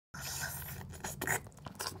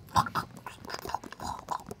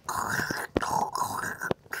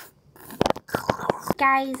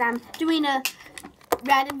guys, I'm doing a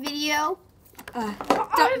random video.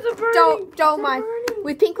 Don't mind.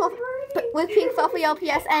 With pinkfluffy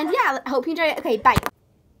LPS, and yeah, I hope you enjoy it. Okay, bye.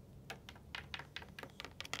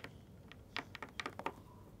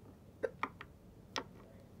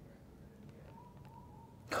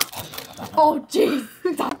 Oh jeez.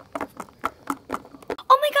 Oh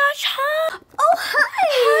my gosh, hi. Oh hi.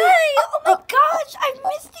 Hi. Oh my gosh, I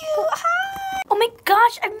missed you. Hi. Oh my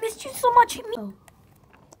gosh, I missed you so much. Oh.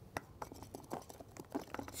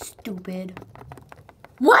 Stupid.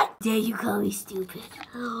 What? Dare you call me stupid?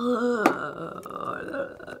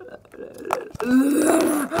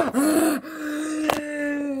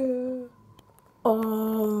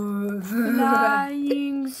 Oh,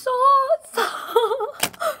 flying saucer.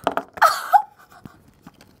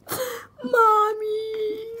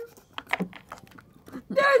 Mommy,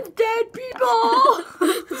 there's dead people.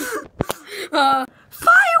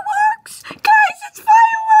 Fireworks, guys! It's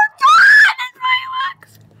fireworks! Ah, it's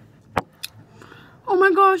fireworks! Oh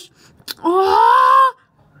my gosh. Oh.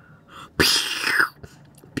 Pew,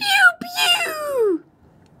 pew,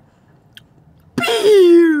 Pew.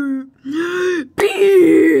 pew,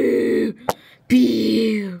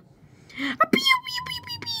 pew, pew, pew,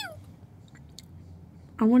 pew, pew.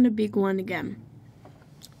 I want a big one again.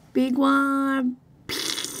 Big one.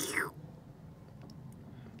 Pew,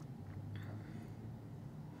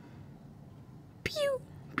 pew,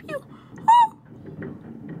 pew. Oh.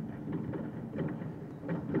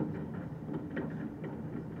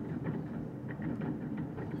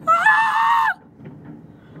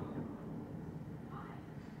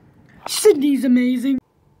 Sydney's amazing.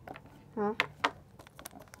 Huh?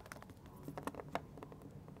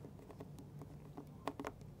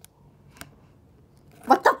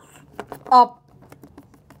 What the? Up.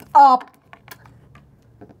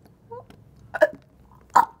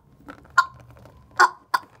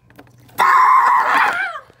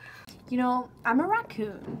 You know, I'm a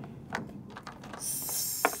raccoon.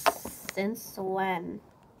 Since when?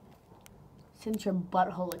 Since your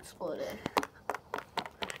butthole exploded.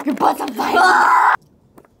 Your butt's on fire!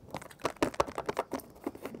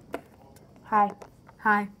 Hi.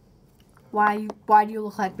 Why do you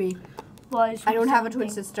look like me? Well, I don't have a twin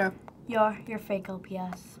sister. You're fake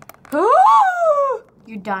LPS.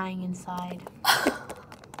 You're dying inside.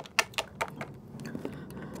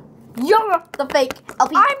 You're the fake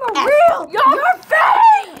LPS. I'm a real. You're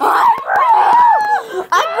fake. I'm real.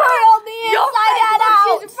 I'm real on the inside and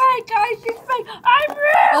out. She's fake, guys. She's fake. I'm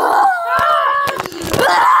real.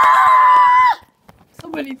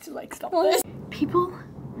 Somebody to like stop this. People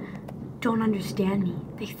don't understand me.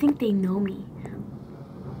 They think they know me.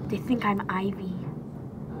 They think I'm Ivy.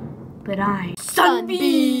 But I'm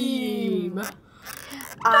Sunbeam.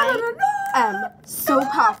 I am so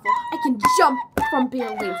powerful. I can jump from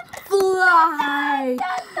buildings, fly.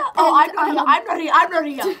 I'm ready. I'm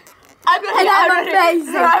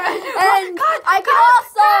amazing. And I can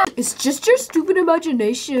also. It's just your stupid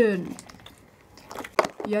imagination.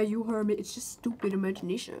 Yeah, you heard me. It's just stupid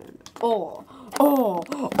imagination. Oh.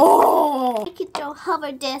 I could throw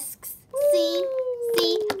hover discs. See,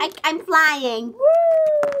 I'm flying.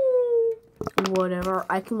 Whatever.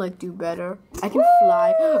 I can like do better. I can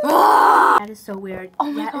fly. That is so weird. Oh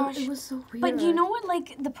my gosh. It was so weird. But you know what,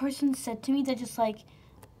 like, the person said to me? They're just like,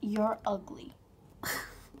 you're ugly.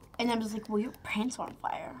 And I'm just like, well, your pants are on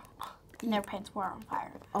fire. And their pants were on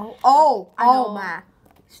fire. Oh my.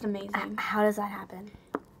 It's amazing. How does that happen?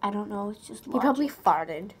 I don't know. It's just He logic. probably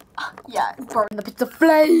farted. Yeah. Burned the pits of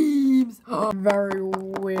flames. Very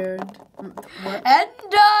weird. What? And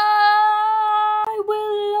I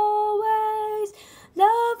will always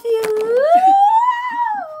love you.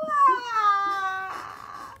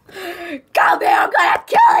 Come here, I'm gonna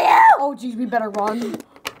kill you! Oh jeez, we better run. Wait,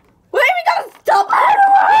 we gotta stop it!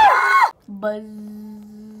 Buzz.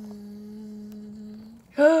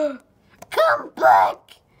 Come back!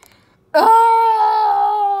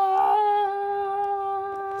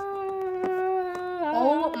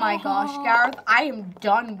 Oh my gosh, Gareth, I am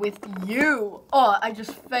done with you. Oh, I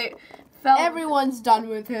just felt. Everyone's done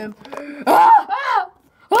with him.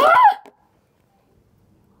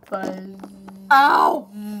 Buzz. Ow!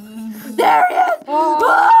 There he is!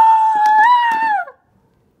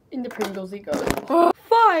 In the Pringles he goes.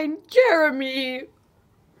 Fine, Jeremy.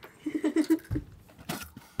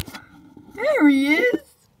 There he is.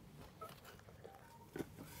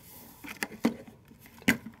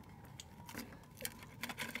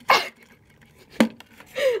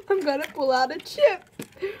 I'm gonna pull out a chip.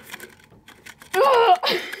 Help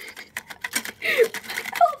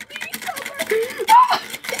me, Summer.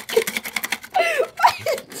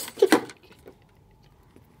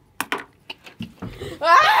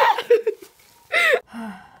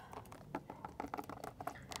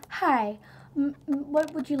 Hi.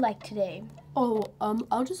 What would you like today? Oh,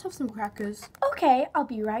 I'll just have some crackers. Okay, I'll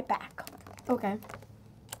be right back. Okay.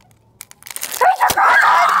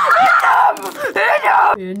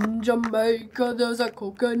 In Jamaica, there's a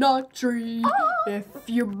coconut tree. If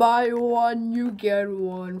you buy one, you get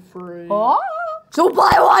one free. So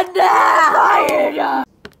buy one now!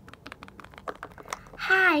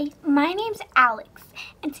 Hi, my name's Alex,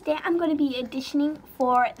 and today I'm going to be auditioning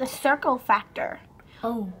for the Circle Factor.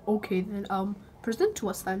 Oh, okay then. Present to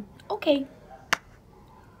us then. Okay.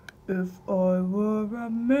 If I were a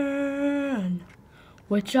man,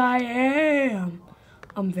 which I am,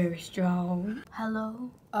 I'm very strong. Hello,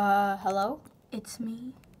 Hello? it's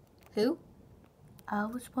me. Who? I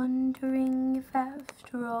was wondering if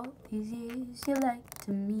after all these years you like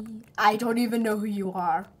to meet I don't even know who you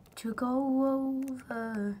are. to go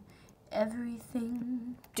over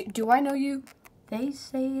everything. Do I know you? They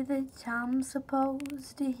say that I'm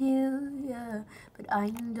supposed to heal ya, but I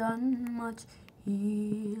ain't done much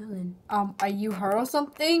healing. Are you her or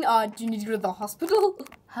something? Do you need to go to the hospital?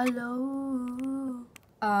 Hello,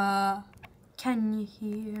 can you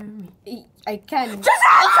hear me? I can. Just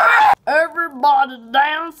answer it! Everybody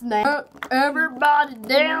dance now. Everybody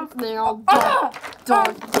dance now.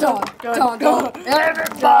 Dun, dun, dun, dun.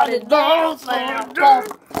 Everybody dance now. Dun,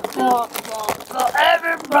 dun, dun.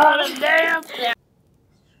 Everybody dance now.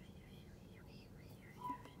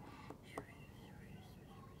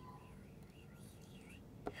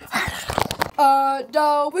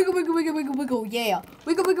 Wiggle, wiggle, wiggle, wiggle, wiggle, yeah.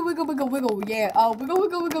 Wiggle, wiggle, wiggle, wiggle, wiggle, yeah. Wiggle,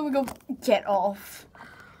 wiggle, wiggle, wiggle. Get off.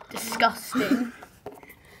 Disgusting.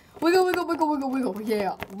 Wiggle, wiggle, wiggle, wiggle, wiggle,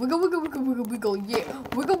 yeah. Wiggle, wiggle, wiggle, wiggle, wiggle, yeah.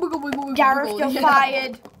 Wiggle, wiggle, wiggle, wiggle, Gareth, wiggle, you're yeah.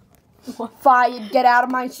 fired. Fired. Get out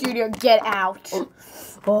of my studio. Get out.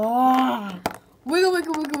 Wiggle,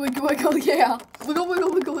 wiggle, wiggle, wiggle, wiggle, yeah. Wiggle,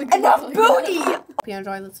 wiggle, wiggle, wiggle. Enough booty. Hope you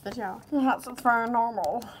enjoy this video. That's very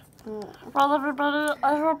normal. Well, everybody,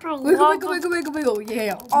 I hope you Wiggle, love wiggle, this. wiggle, wiggle, wiggle,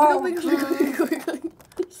 yeah. Oh, Wiggle, wiggle, wiggle, wiggle, wiggle.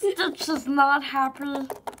 Stitch is not happy.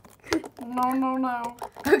 No, no, no.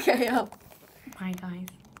 Okay, Bye, guys.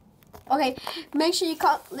 Okay, make sure you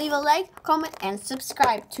leave a like, comment, and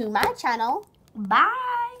subscribe to my channel.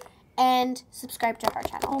 Bye. And subscribe to her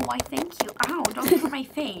channel. Oh, why, thank you. Ow, don't hit my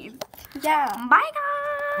face. Yeah. Bye,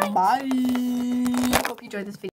 guys. Bye. Hope you enjoyed this video.